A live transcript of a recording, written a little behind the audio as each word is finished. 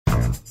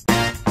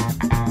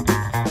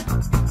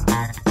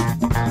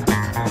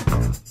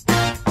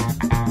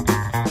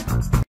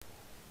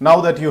Now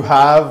that you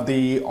have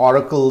the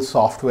Oracle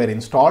software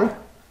installed,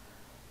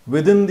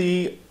 within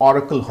the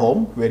Oracle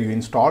home where you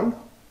installed,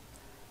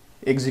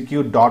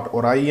 execute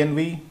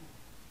 .orinv,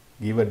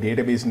 give a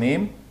database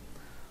name,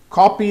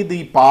 copy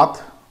the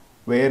path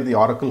where the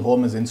Oracle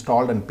home is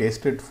installed and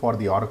paste it for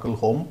the Oracle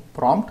home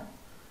prompt.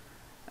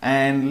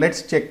 And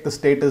let's check the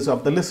status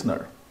of the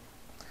listener.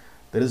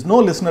 There is no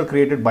listener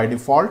created by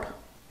default.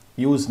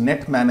 Use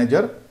Net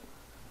Manager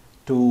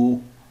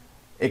to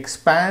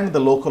expand the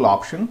local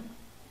option.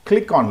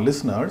 Click on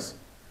listeners,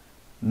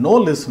 no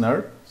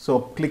listener, so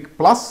click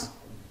plus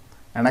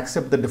and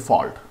accept the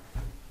default.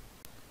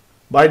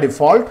 By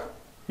default,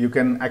 you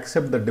can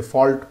accept the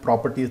default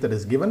properties that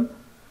is given.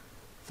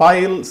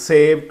 File,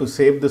 save to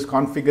save this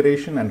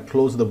configuration and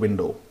close the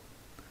window.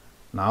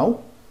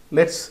 Now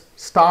let's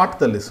start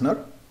the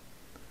listener.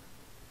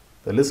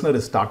 The listener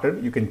is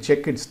started. You can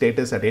check its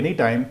status at any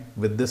time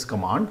with this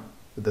command,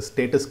 with the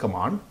status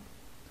command.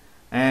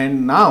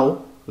 And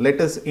now let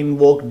us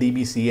invoke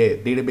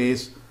DBCA,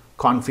 Database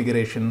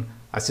Configuration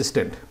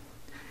Assistant.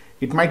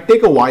 It might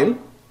take a while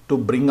to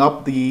bring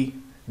up the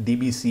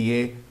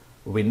DBCA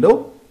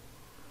window,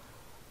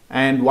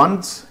 and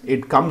once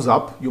it comes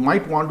up, you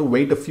might want to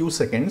wait a few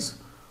seconds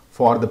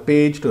for the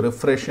page to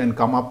refresh and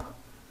come up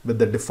with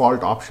the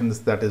default options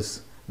that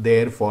is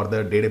there for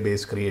the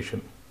database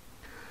creation.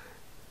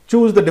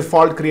 Choose the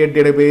default create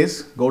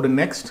database, go to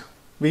next.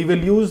 We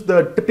will use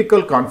the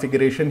typical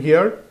configuration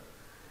here.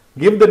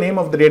 Give the name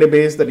of the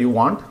database that you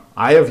want.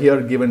 I have here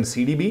given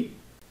CDB.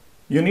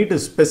 You need to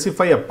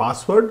specify a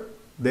password.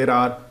 There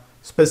are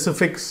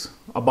specifics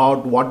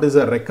about what is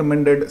a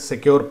recommended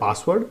secure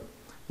password,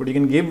 but you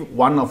can give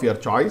one of your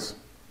choice,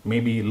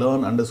 maybe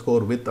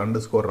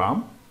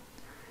learn_with_ram.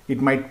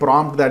 It might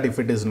prompt that if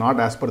it is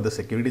not as per the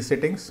security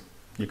settings.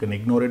 You can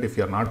ignore it if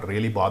you are not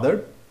really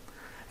bothered.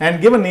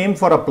 And give a name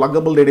for a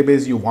pluggable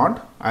database you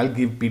want. I'll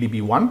give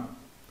PDB1.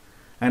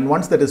 And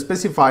once that is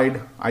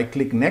specified, I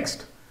click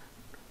next.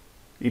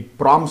 It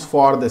prompts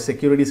for the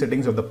security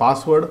settings of the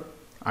password.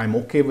 I'm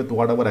okay with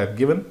whatever I've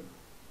given.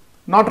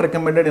 Not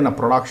recommended in a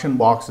production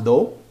box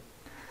though.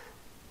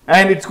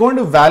 And it's going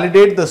to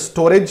validate the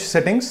storage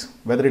settings,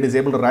 whether it is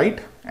able to write,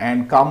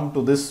 and come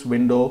to this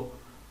window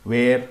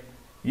where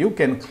you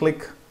can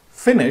click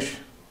finish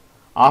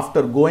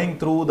after going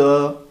through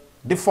the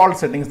default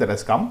settings that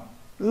has come.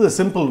 This is a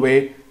simple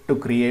way to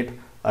create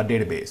a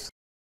database.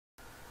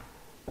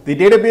 The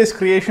database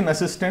creation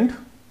assistant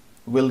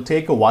will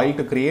take a while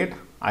to create.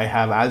 I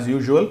have, as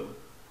usual,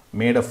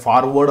 made a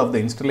forward of the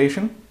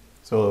installation,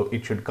 so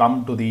it should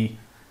come to the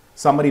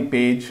summary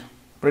page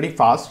pretty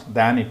fast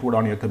than it would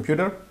on your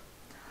computer.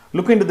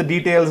 Look into the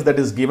details that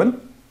is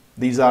given.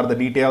 These are the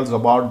details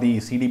about the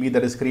CDB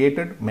that is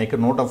created. Make a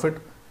note of it.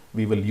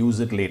 We will use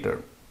it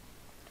later.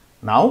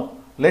 Now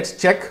let's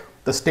check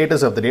the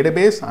status of the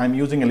database. I am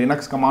using a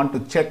Linux command to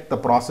check the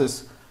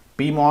process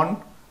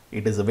pmon.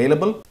 It is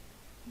available.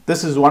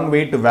 This is one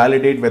way to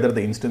validate whether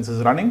the instance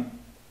is running.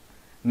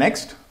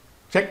 Next,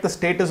 check the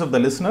status of the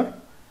listener.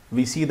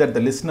 We see that the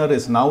listener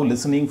is now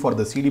listening for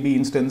the CDB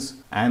instance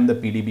and the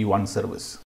PDB1 service.